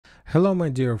Hello my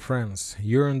dear friends,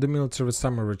 you're on the Military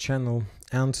Summary channel,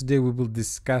 and today we will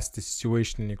discuss the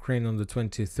situation in Ukraine on the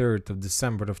 23rd of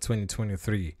December of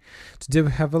 2023. Today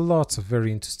we have a lot of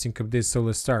very interesting updates, so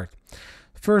let's start.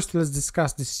 First, let's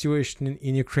discuss the situation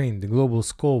in Ukraine, the global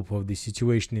scope of the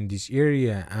situation in this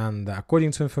area, and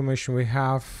according to information we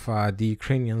have, the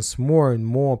Ukrainians, more and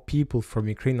more people from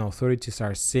Ukrainian authorities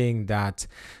are saying that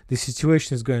the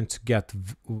situation is going to get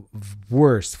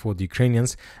worse for the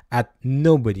Ukrainians, and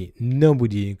nobody in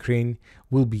Ukraine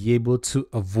will be able to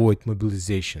avoid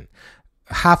mobilization.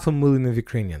 500,000 of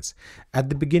Ukrainians. At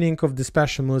the beginning of the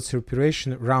special military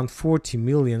operation, around 40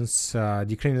 millions, the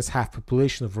Ukrainians have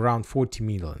population of around 40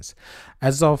 millions.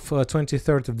 As of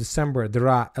 23rd of December, there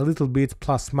are a little bit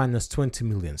plus minus 20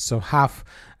 million. So half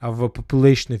of the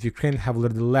population of Ukraine have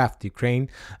already left Ukraine.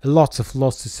 Lots of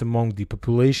losses among the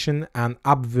population, and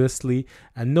obviously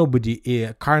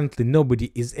currently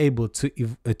nobody is able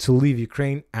to leave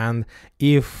Ukraine. And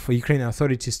if Ukrainian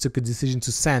authorities took a decision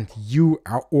to send you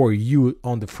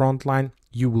on the front line,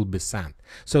 you will be sent.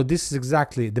 So this is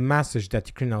exactly the message that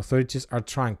Ukrainian authorities are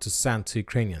trying to send to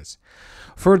Ukrainians.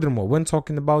 Furthermore, when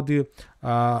talking about the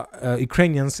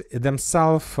Ukrainians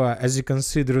themselves, as you can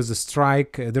see, there is a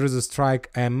strike.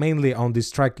 And mainly on this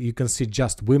strike you can see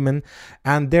just women,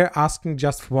 and they're asking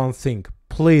just for one thing: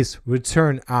 please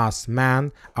return us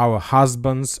men, our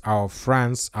husbands, our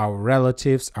friends, our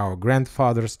relatives, our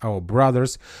grandfathers, our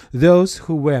brothers, those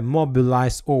who were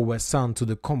mobilized or were sent to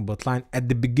the combat line at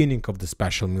the beginning of the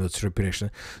special military operation.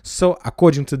 So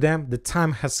according to them, the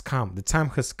time has come. The time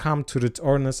has come to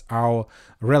return us our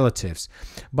relatives.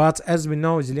 But as we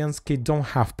know, Zelensky don't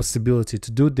have possibility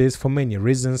to do this for many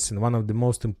reasons, and one of the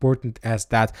most important is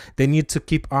that they need to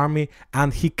keep army,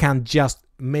 and he can just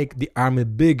make the army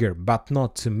bigger, but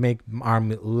not to make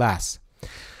army less.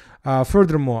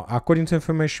 Furthermore, according to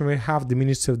information we have, the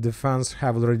Ministry of Defense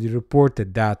have already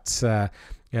reported that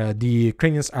the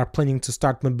Ukrainians are planning to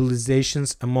start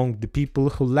mobilizations among the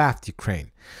people who left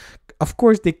Ukraine. Of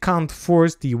course, they can't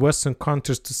force the Western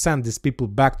countries to send these people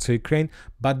back to Ukraine,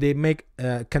 but they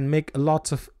can make a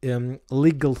lot of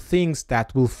legal things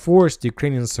that will force the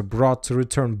Ukrainians abroad to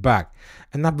return back.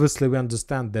 And obviously, we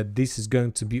understand that this is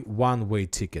going to be one-way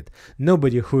ticket.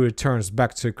 Nobody who returns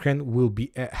back to Ukraine will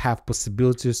have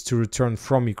possibilities to return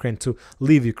from Ukraine, to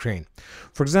leave Ukraine.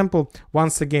 For example,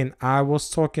 once again, I was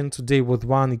talking today with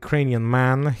one Ukrainian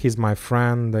man. He's my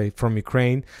friend from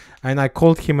Ukraine, and I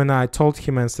called him and I told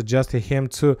him and suggested him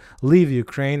to leave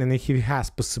Ukraine, and if he has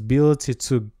possibility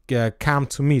to come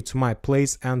to me, to my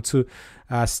place, and to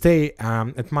stay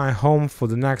at my home for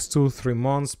the next 2-3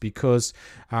 months, because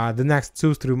the next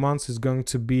 2-3 months is going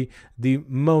to be the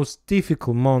most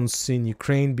difficult months in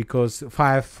Ukraine, because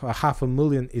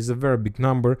 500,000 is a very big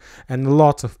number and a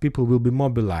lot of people will be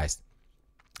mobilized.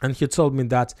 And he told me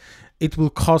that it will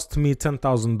cost me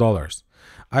 $10,000.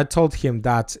 I told him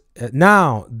that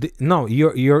no,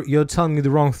 you're telling me the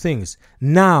wrong things.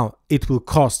 Now it will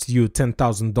cost you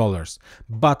 $10,000,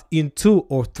 but in 2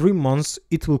 or 3 months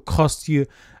it will cost you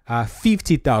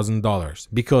 $50,000,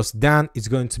 because then it's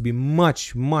going to be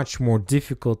much more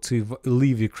difficult to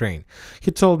leave Ukraine. He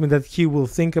told me that he will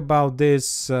think about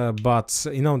this, but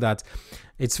you know that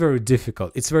it's very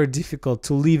difficult. It's very difficult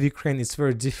to leave Ukraine. It's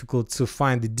very difficult to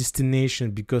find the destination,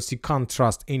 because you can't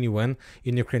trust anyone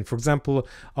in Ukraine. For example,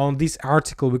 on this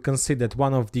article, we can see that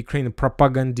one of the Ukrainian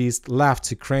propagandists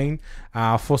left Ukraine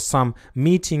for some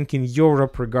meeting in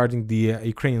Europe regarding the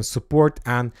Ukrainian support.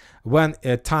 And when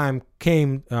a time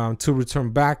came to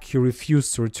return back, he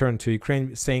refused to return to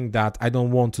Ukraine, saying that I don't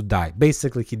want to die.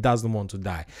 Basically, he doesn't want to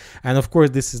die. And of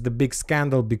course, this is the big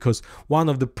scandal, because one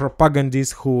of the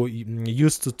propagandists who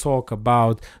used to talk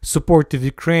about support of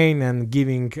Ukraine and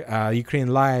giving Ukraine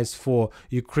lives for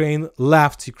Ukraine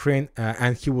left Ukraine,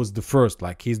 and he was the first,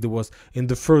 like he was in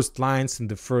the first lines, in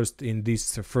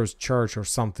this first church or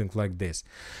something like this.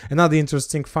 Another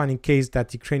interesting, funny case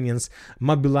that Ukrainians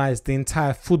mobilized the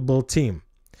entire football team.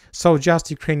 So just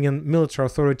Ukrainian military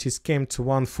authorities came to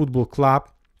one football club,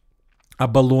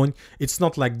 Bologna. It's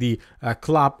not like the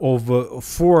club of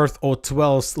 4th or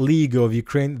 12th league of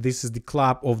Ukraine. This is the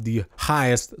club of the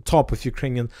highest top of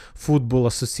Ukrainian football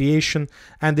association,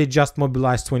 and they just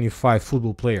mobilized 25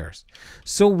 football players.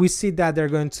 So we see that they're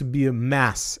going to be a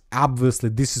mess. Obviously,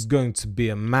 this is going to be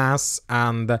a mess,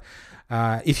 and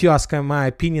if you ask my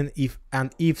opinion,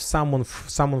 if someone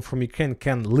from Ukraine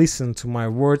can listen to my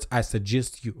words, I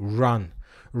suggest you run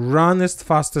run as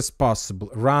fast as possible,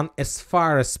 run as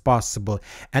far as possible,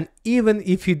 and even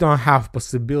if you don't have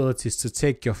possibilities to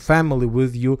take your family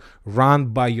with you, run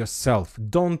by yourself.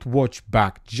 Don't watch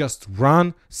back, just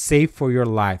run, save for your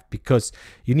life, because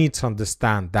you need to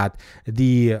understand that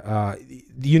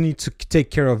you need to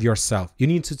take care of yourself. You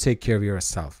need to take care of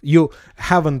yourself. You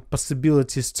haven't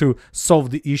possibilities to solve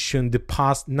the issue in the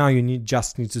past. Now you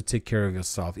just need to take care of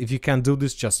yourself. If you can't do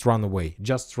this, just run away.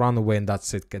 Just run away, and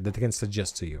that's it. That I can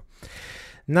suggest to you.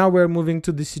 Now we're moving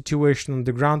to the situation on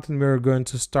the ground, and we're going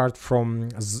to start from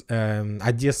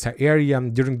Odessa area.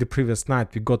 During the previous night,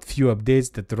 we got few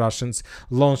updates that the Russians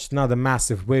launched another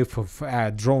massive wave of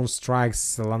drone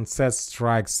strikes, Lancet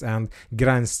strikes, and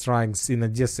Gran strikes in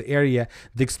Odessa area.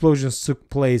 The explosions took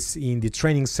place in the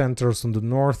training centers on the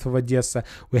north of Odessa.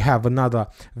 We have another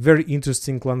very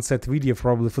interesting Lancet video,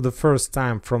 probably for the first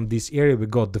time from this area. We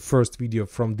got the first video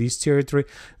from this territory.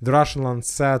 The Russian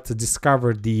Lancet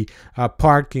discovered the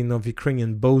parking of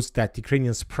Ukrainian boats that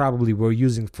Ukrainians probably were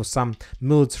using for some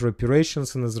military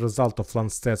operations, and as a result of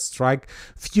Lancet strike,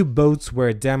 few boats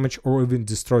were damaged or even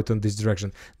destroyed on this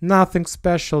direction. Nothing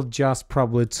special, just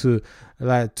probably to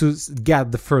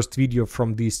get the first video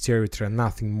from this territory and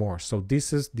nothing more. So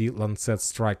this is the Lancet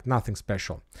strike, nothing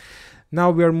special. Now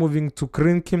we are moving to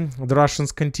Krynki. The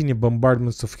Russians continue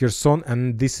bombardments of Kherson,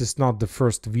 and this is not the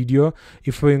first video.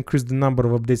 If we increase the number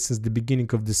of updates since the beginning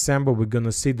of December, we're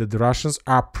gonna see that the Russians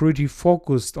are pretty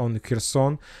focused on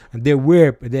Kherson, and they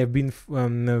have been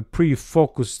pretty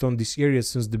focused on this area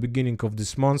since the beginning of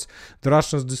this month. The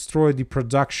Russians destroyed the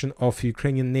production of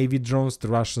Ukrainian Navy drones. The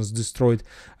Russians destroyed,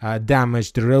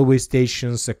 damaged the railway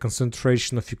stations, a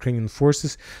concentration of Ukrainian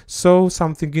forces. So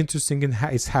something interesting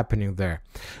is happening there.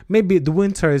 Maybe the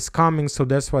winter is coming, so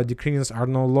that's why the Ukrainians are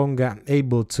no longer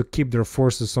able to keep their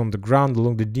forces on the ground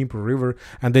along the Dnieper River,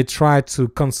 and they try to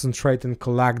concentrate and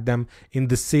collect them in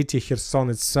the city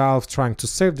Kherson itself, trying to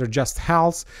save their just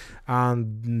health.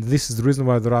 And this is the reason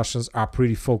why the Russians are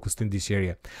pretty focused in this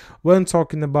area. When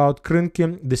talking about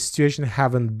Krynki, the situation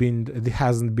hasn't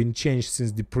been changed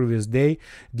since the previous day.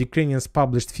 The Ukrainians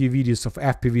published few videos of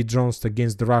FPV drones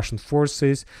against the Russian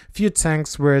forces. Few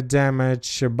tanks were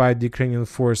damaged by the Ukrainian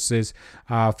forces.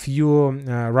 Few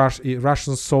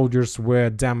Russian soldiers were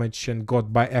damaged and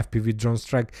got by FPV drone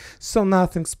strike. So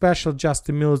nothing special, just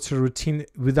a military routine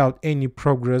without any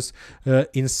progress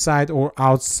inside or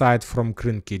outside from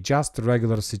Krynki. Just a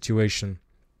regular situation.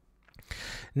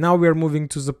 Now we are moving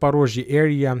to the Zaporozhye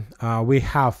area. We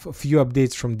have a few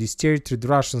updates from this territory. The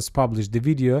Russians published the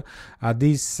video.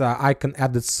 This icon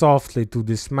added softly to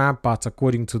this map, but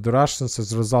according to the Russians,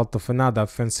 as a result of another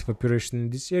offensive operation in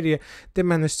this area, they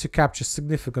managed to capture a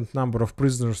significant number of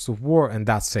prisoners of war, and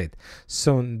that's it.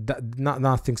 So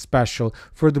nothing special.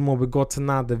 Furthermore, we got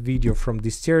another video from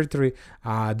this territory.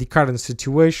 The current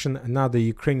situation, another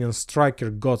Ukrainian striker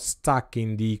got stuck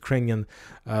in the Ukrainian,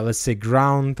 let's say,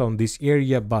 ground on this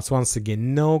area, but once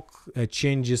again, no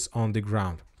changes on the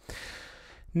ground.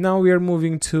 Now we are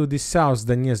moving to the South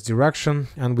Donetsk direction,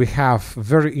 and we have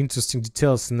very interesting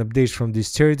details and updates from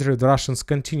this territory. The Russians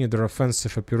continue their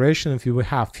offensive operation. If we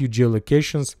have few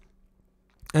geolocations,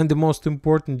 and the most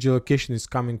important geolocation is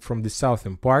coming from the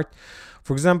southern part.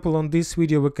 For example, on this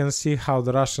video we can see how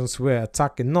the Russians were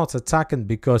not attacking,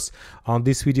 because on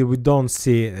this video we can't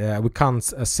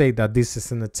say that this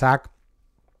is an attack.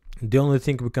 The only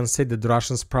thing we can say that the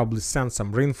Russians probably sent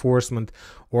some reinforcement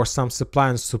or some supply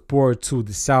and support to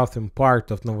the southern part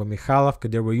of Novomikhalovka.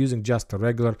 They were using just a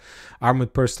regular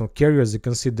armored personal carrier. As you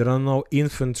can see, there are no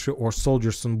infantry or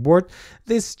soldiers on board.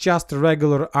 This is just a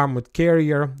regular armored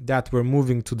carrier that were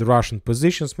moving to the Russian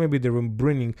positions. Maybe they were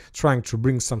trying to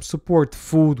bring some support,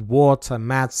 food, water,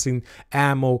 medicine,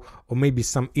 ammo, or maybe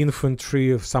some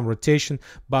infantry, some rotation.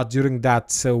 But during that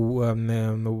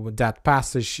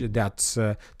passage,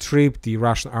 that trip, the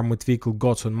Russian armored vehicle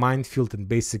got on minefield and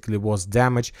basically was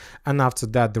damaged. And after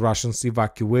that, the Russians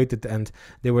evacuated, and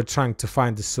they were trying to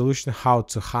find a solution how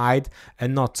to hide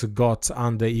and not to got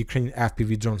under Ukrainian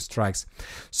FPV drone strikes.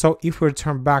 So if we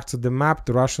return back to the map,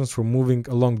 the Russians were moving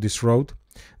along this road.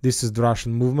 This is the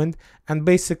Russian movement, and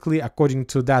basically according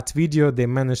to that video they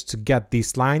managed to get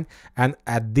this line, and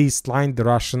at this line the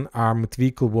Russian armored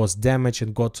vehicle was damaged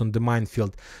and got on the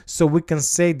minefield. So we can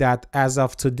say that as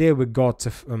of today we got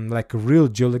like a real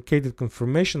geolocated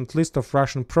confirmation at least of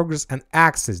Russian progress and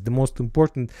access, the most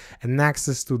important, and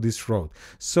access to this road.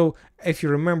 So if you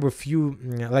remember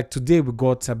like today we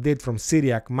got an update from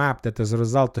Syriac map that as a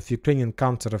result of Ukrainian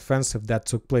counteroffensive that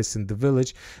took place in the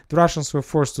village, the Russians were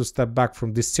forced to step back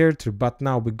from this territory, but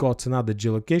now we got another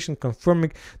geolocation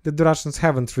confirming that the Russians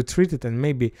haven't retreated, and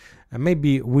maybe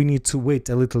maybe we need to wait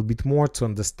a little bit more to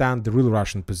understand the real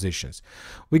Russian positions.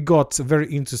 We got very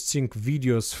interesting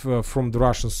videos from the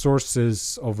Russian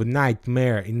sources of a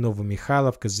nightmare in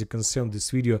Novomikhailivka. As you can see on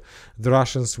this video, the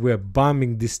Russians were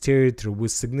bombing this territory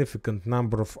with significant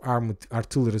number of armored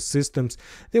artillery systems.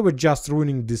 They were just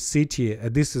ruining the city.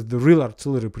 This is the real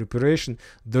artillery preparation,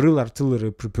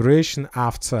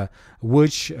 after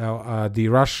which the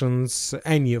Russians,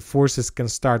 any forces can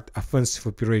start offensive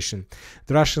operation.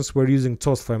 The Russians were using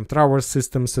TOS flamethrower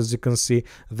systems, as you can see.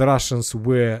 The Russians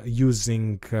were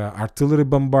using artillery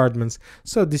bombardments.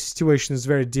 So the situation is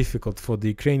very difficult for the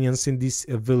Ukrainians in this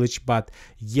village, but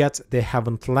yet they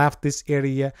haven't left this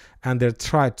area and they're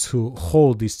trying to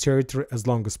hold this territory as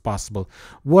long as possible.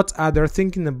 What are they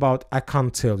thinking about, I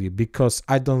can't tell you, because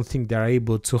I don't think they're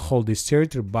able to hold this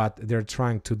territory, but they're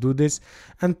trying to do this,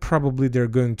 and probably they're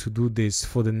going to do this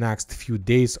for the next few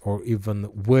days or even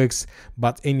weeks.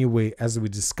 But anyway, as we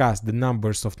discussed, the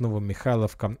numbers of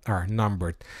Novomikhailivka are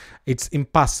numbered. It's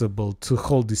impossible to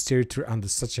hold this territory under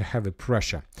such a heavy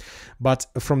pressure. But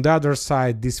from the other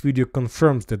side, this video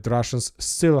confirms that the Russians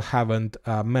still haven't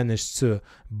managed to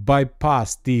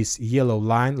bypass this yellow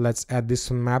line. Let's add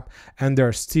this on map, and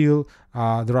they're still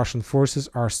the Russian forces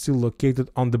are still located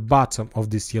on the bottom of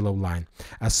this yellow line.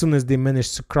 As soon as they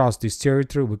manage to cross this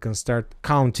territory, we can start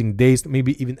counting days,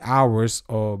 maybe even hours,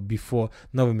 or before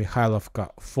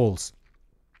Novomikhailivka falls.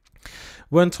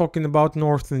 When talking about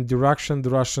northern direction, the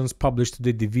Russians published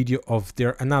today the video of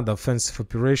their another offensive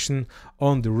operation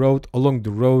on the road, along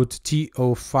the road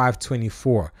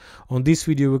TO524. On this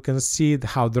video, we can see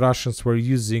how the Russians were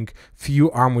using few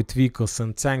armored vehicles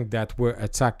and tanks that were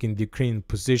attacking the Ukrainian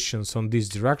positions on this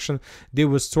direction. They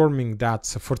were storming that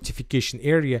fortification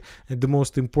area, and the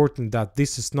most important that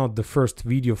this is not the first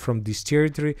video from this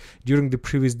territory. During the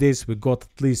previous days, we got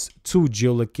at least 2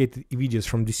 geolocated videos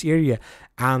from this area,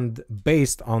 and based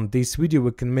on this video,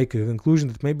 we can make a conclusion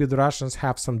that maybe the Russians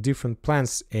have some different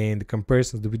plans in the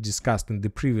comparisons that we discussed in the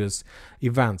previous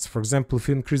events. For example, if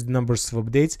we increase the numbers of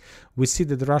updates, we see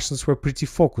that the Russians were pretty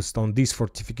focused on this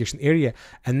fortification area,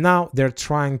 and now they're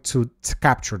trying to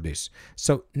capture this.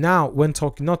 So now, when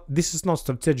talking, this is not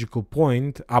strategical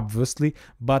point, obviously,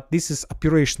 but this is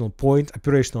operational point,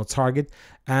 operational target,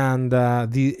 and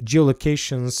the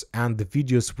geolocations and the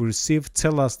videos we received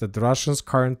tell us that the Russians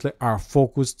currently are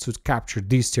focused to capture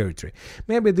this territory.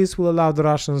 Maybe this will allow the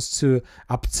Russians to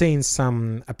obtain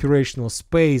some operational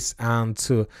space and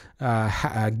to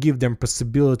give them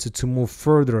possibility to move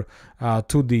further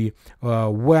to the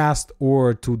west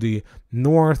or to the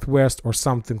northwest or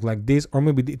something like this, or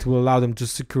maybe it will allow them to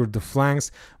secure the flanks,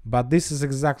 but this is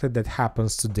exactly that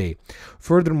happens today.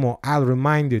 Furthermore, I'll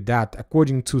remind you that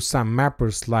according to some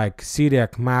mappers like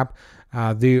Syriac map,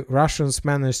 the Russians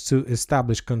managed to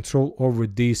establish control over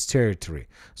this territory.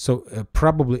 So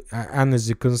probably, and as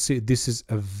you can see, this is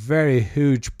a very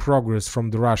huge progress from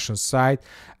the Russian side,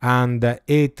 and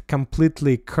it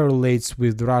completely correlates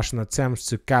with the Russian attempts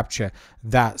to capture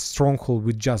that stronghold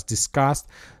we just discussed.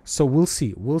 So we'll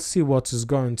see what is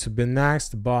going to be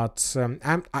next. But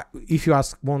if you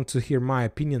want to hear my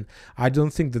opinion, I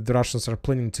don't think that the Russians are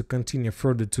planning to continue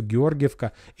further to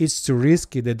Georgievka. It's too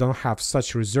risky. They don't have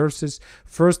such resources.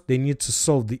 First, they need to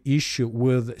solve the issue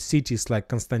with cities like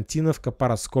Konstantinovka,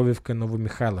 Paraskovivka,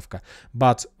 Novomikhailivka.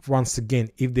 But once again,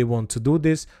 if they want to do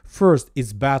this, first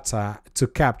it's better to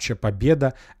capture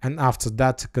Pobeda, and after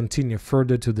that to continue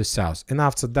further to the south. And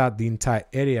after that, the entire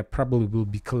area probably will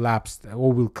be collapsed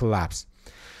or will collapse.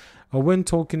 When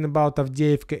talking about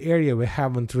Avdiivka area, we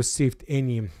haven't received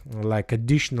any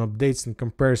additional updates in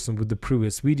comparison with the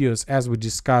previous videos. As we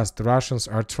discussed, the Russians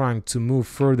are trying to move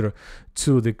further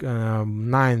to the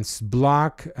 9th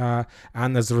block,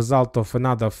 and as a result of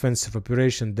another offensive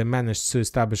operation, they managed to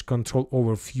establish control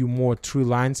over a few more tree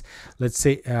lines. Let's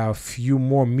say a few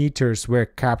more meters were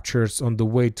captured on the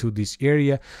way to this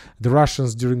area. The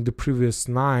Russians during the previous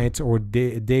night or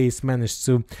days managed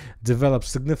to develop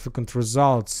significant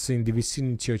results in the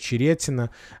vicinity of Cheretina.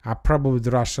 Probably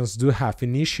the Russians do have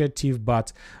initiative,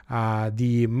 but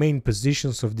the main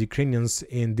positions of the Ukrainians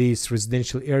in this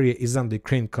residential area is under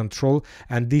Ukrainian control,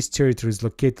 and this territory is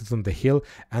located on the hill,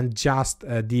 and just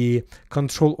the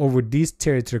control over this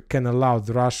territory can allow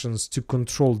the Russians to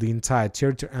control the entire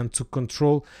territory and to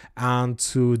control and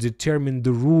to determine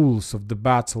the rules of the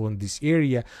battle in this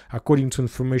area. According to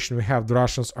information we have, the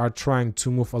Russians are trying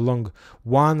to move along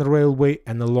one railway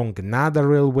and along another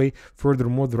railway.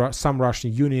 Furthermore, some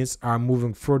Russian units are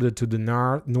moving further to the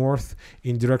north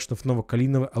in direction of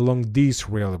Novokalinovo along this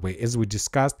railway. As we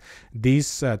discussed,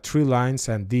 these tree lines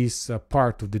and these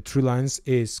part of the tree lines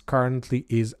is currently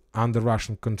under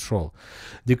Russian control.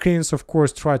 The Ukrainians, of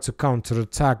course, try to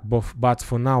counterattack, but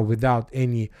for now without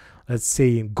any, let's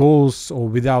say, goals or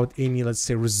without any, let's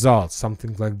say, results,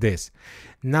 something like this.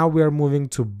 Now we are moving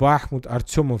to Bakhmut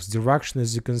Artyomov's direction.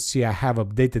 As you can see, I have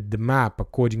updated the map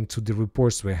according to the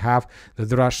reports we have that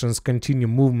the Russians continue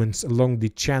movements along the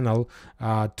channel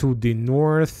to the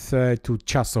north, to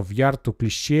Chasov Yar, to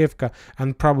Klishchevka,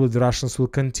 and probably the Russians will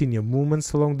continue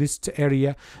movements along this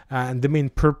area. And the main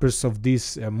purpose of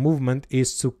this movement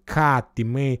is to cut the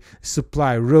main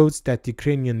supply roads that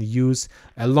Ukrainians use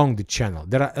along the channel.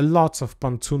 There are lots of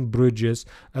pontoon bridges,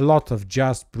 a lot of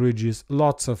just bridges,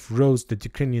 lots of roads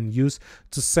that Ukrainians use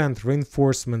to send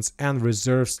reinforcements and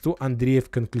reserves to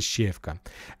Andreevka and Klishchevka.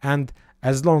 And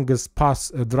as long as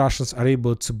the Russians are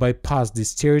able to bypass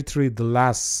this territory, the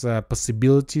last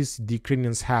possibilities the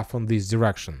Ukrainians have on this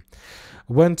direction.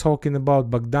 When talking about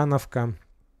Bogdanovka,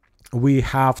 we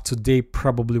have today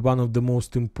probably one of the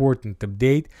most important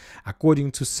update.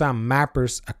 According to some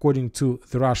mappers, according to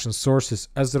the Russian sources,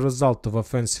 as a result of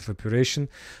offensive operation,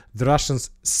 the Russians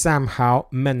somehow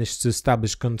managed to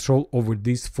establish control over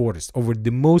this forest, over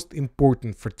the most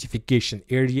important fortification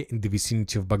area in the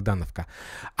vicinity of Bogdanovka.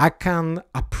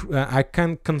 I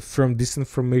can confirm this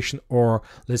information, or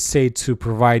let's say to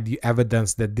provide you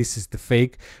evidence that this is the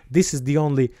fake. This is the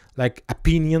only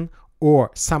opinion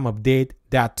or some update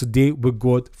that today we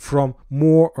got from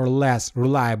more or less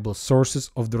reliable sources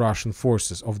of the Russian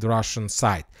forces, of the Russian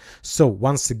side. So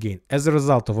once again, as a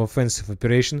result of offensive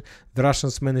operation, the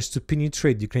Russians managed to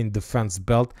penetrate the Ukrainian defense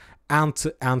belt and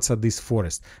to enter this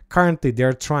forest. Currently, they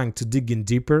are trying to dig in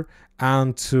deeper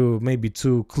and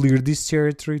to clear this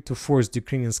territory, to force the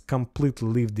Ukrainians completely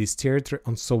leave this territory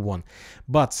and so on.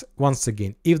 But once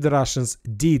again, if the Russians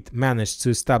did manage to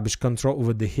establish control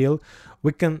over the hill,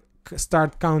 we can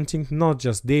start counting not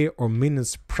just day or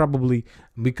minutes, probably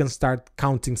we can start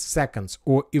counting seconds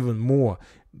or even more.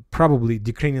 Probably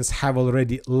the Ukrainians have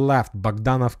already left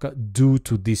Bogdanovka due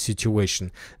to this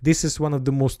situation. This is one of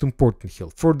the most important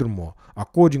hills. Furthermore,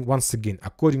 according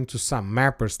to some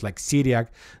mappers like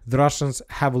Syriac, the Russians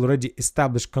have already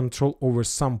established control over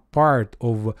some part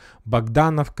of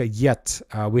Bogdanovka, yet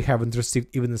we haven't received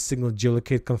even a single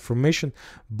geolocated confirmation,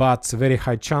 but very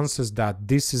high chances that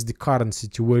this is the current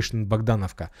situation in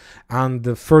Bogdanovka.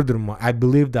 And furthermore, I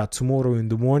believe that tomorrow in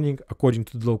the morning, according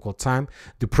to the local time,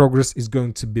 the progress is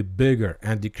going to be bigger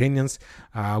and the Ukrainians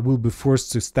will be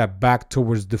forced to step back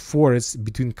towards the forest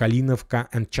between Kalinovka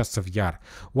and Chasov Yar.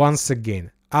 Once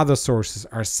again, other sources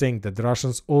are saying that the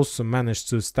Russians also managed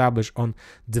to establish and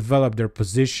develop their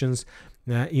positions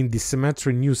in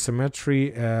the new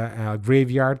cemetery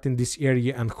graveyard in this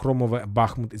area and Khromovo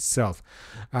Bakhmut itself.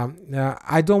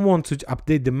 I don't want to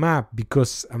update the map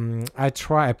because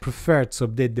I prefer to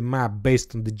update the map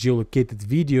based on the geolocated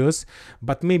videos,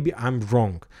 but maybe I'm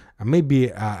wrong.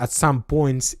 Maybe at some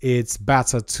points it's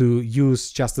better to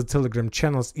use just the Telegram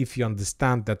channels if you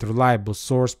understand that reliable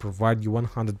source provide you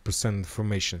 100%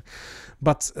 information.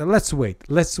 But let's wait.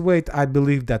 I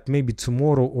believe that maybe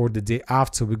tomorrow or the day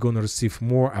after we're going to receive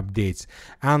more updates.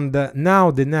 And now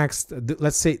the next,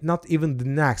 let's say not even the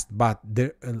next, but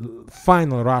the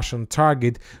final Russian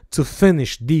target to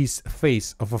finish this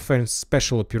phase of offensive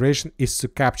special operation is to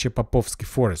capture Popovsky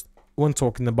Forest when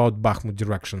talking about Bakhmut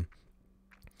direction.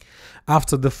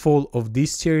 After the fall of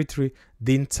this territory,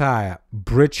 the entire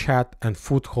bridgehead and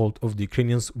foothold of the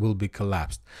Ukrainians will be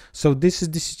collapsed. So this is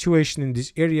the situation in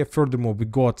this area. Furthermore, we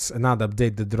got another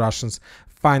update that the Russians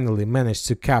finally managed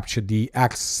to capture the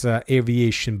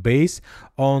aviation base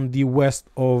on the west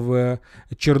of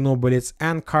Chernobylets,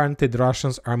 and currently the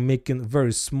Russians are making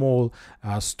very small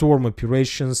storm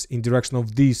operations in direction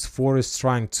of these forests,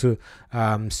 trying to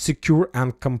secure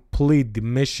and complete the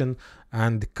mission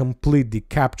and complete the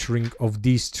capturing of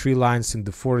these tree lines in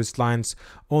the forest lines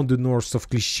on the north of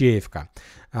Klishchevka.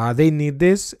 They need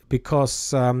this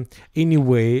because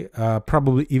anyway,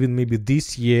 probably even maybe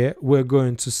this year, we're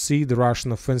going to see the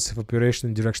Russian offensive operation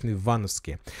in direction of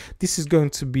Ivanovsky. This is going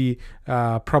to be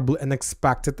probably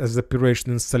unexpected as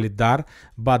operation in Solidar,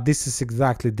 but this is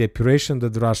exactly the operation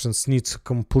that the Russians need to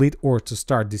complete or to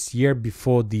start this year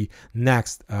before the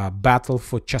next battle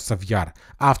for Chasov Yar.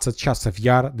 After Chasov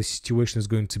Yar, the situation is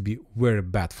going to be very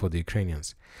bad for the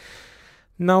Ukrainians.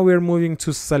 Now we are moving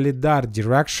to Solidar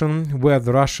direction, where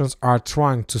the Russians are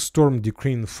trying to storm the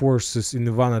Ukrainian forces in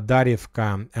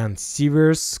Ivano-Darivka and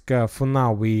Siversk. For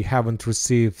now, we haven't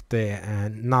received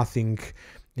anything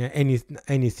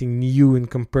new in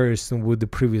comparison with the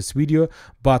previous video,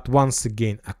 but once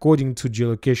again, according to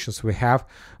geolocations we have,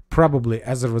 Probably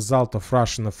as a result of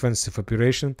Russian offensive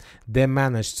operation, they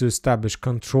managed to establish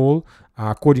control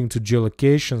according to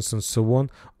geolocations and so on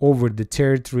over the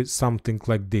territory, something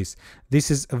like this.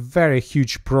 This is a very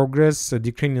huge progress. The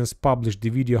Ukrainians published the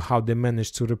video how they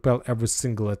managed to repel every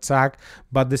single attack,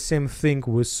 but the same thing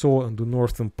we saw in the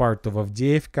northern part of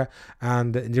Avdiivka.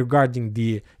 And regarding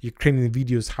the Ukrainian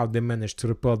videos how they managed to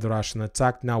repel the Russian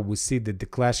attack, now we see that the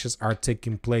clashes are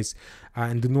taking place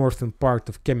in the northern part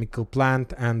of chemical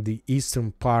plant and the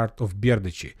eastern part of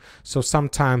Berdichi. So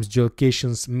sometimes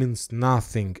geolocations means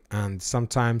nothing, and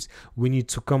sometimes we need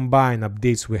to combine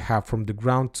updates we have from the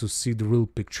ground to see the real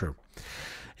picture.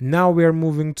 Now we are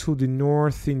moving to the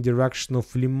north in direction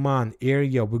of Liman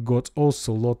area. We got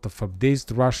also a lot of updates.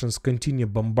 The Russians continue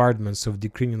bombardments of the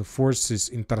Ukrainian forces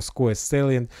in Tarskoye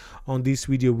salient. On this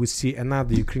video we see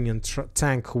another Ukrainian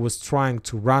tank who was trying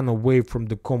to run away from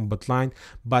the combat line,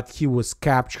 but he was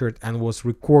captured and was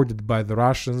recorded by the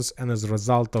Russians, and as a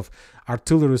result of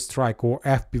artillery strike or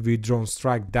FPV drone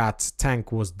strike, that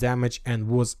tank was damaged and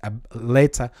was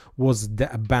later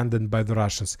abandoned by the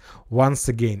Russians. Once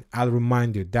again, I'll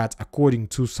remind you that according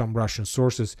to some Russian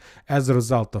sources, as a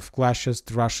result of clashes,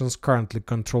 the Russians currently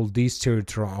control this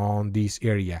territory on this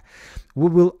area.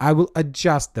 I will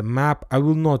adjust the map. I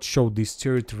will not show this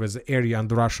territory as an area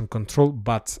under Russian control,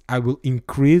 but I will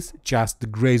increase just the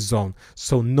gray zone,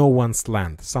 so no one's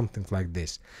land, something like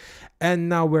this. And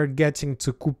now we're getting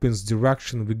to Kupin's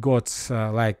direction. We got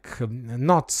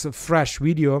not fresh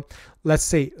video. Let's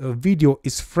say a video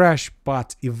is fresh,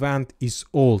 but event is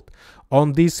old.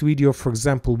 On this video, for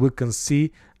example, we can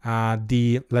see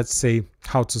the, let's say,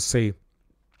 how to say,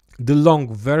 the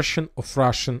long version of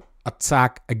Russian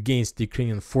attack against the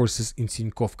Ukrainian forces in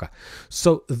Sinkovka.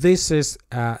 So this is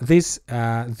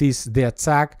the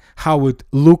attack, how it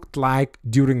looked like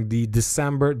during the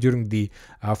December, during the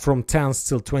from 10th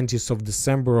till 20th of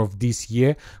December of this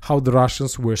year, how the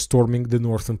Russians were storming the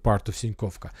northern part of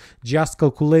Sinkovka. Just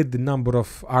calculate the number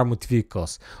of armored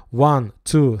vehicles: 1,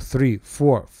 2, 3,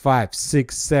 4, 5,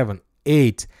 6, 7,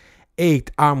 8.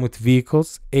 8 armored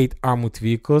vehicles,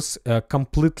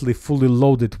 completely fully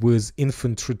loaded with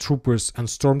infantry troopers and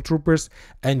stormtroopers,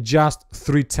 and just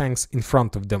 3 tanks in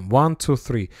front of them. 1, 2,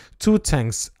 3. 2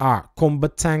 tanks are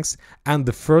combat tanks, and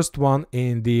the first one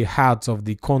in the head of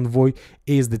the convoy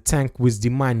is the tank with the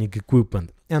mining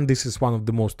equipment. And this is one of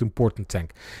the most important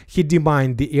tanks. He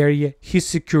demined the area, he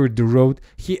secured the road,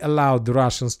 he allowed the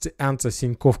Russians to enter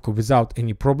Sinkovka without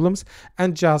any problems,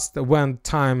 and just when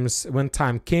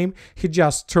time came, he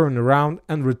just turned around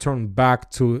and returned back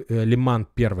to Liman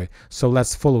Первый. So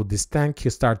let's follow this tank. He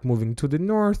started moving to the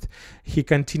north, he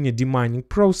continued demining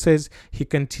process, he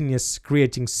continues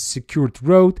creating secured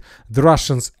road. The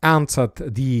Russians entered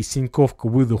the Sinkovka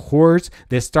with the hordes,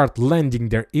 they start landing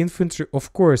their infantry.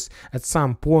 Of course, at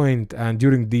some point and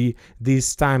during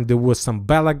this time there was some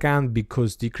balagan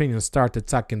because the Ukrainians started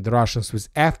attacking the Russians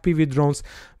with FPV drones.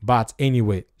 But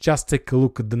anyway, just take a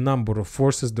look at the number of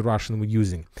forces the Russians were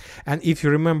using. And if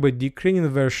you remember the Ukrainian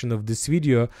version of this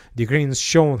video, the Ukrainians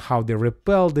shown how they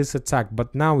repelled this attack,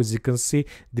 but now as you can see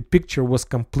the picture was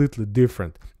completely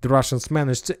different. The Russians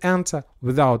managed to enter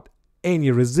without any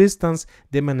resistance,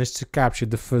 they managed to capture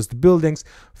the first buildings.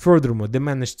 Furthermore, they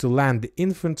managed to land the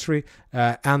infantry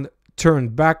and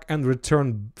turned back and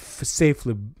returned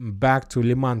safely back to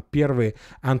Liman Первый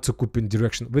and to Kupin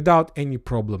direction without any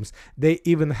problems. They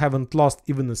even haven't lost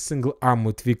even a single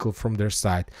armored vehicle from their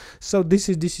side. So this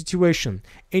is the situation.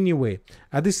 Anyway,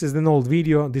 this is an old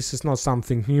video, this is not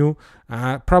something new.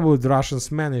 Probably the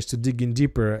Russians managed to dig in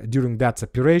deeper during that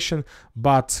operation,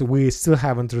 but we still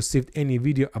haven't received any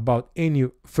video about any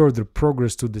further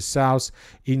progress to the south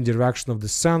in direction of the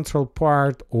central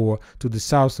part or to the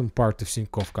southern part of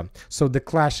Sinkovka. So the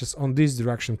clashes on this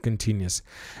direction continues.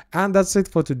 And that's it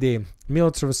for today.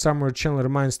 Military Summary channel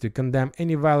reminds you to condemn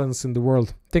any violence in the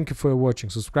world. Thank you for watching.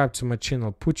 Subscribe to my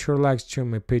channel, put your likes, join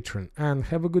my Patreon, and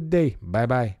have a good day. Bye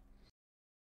bye.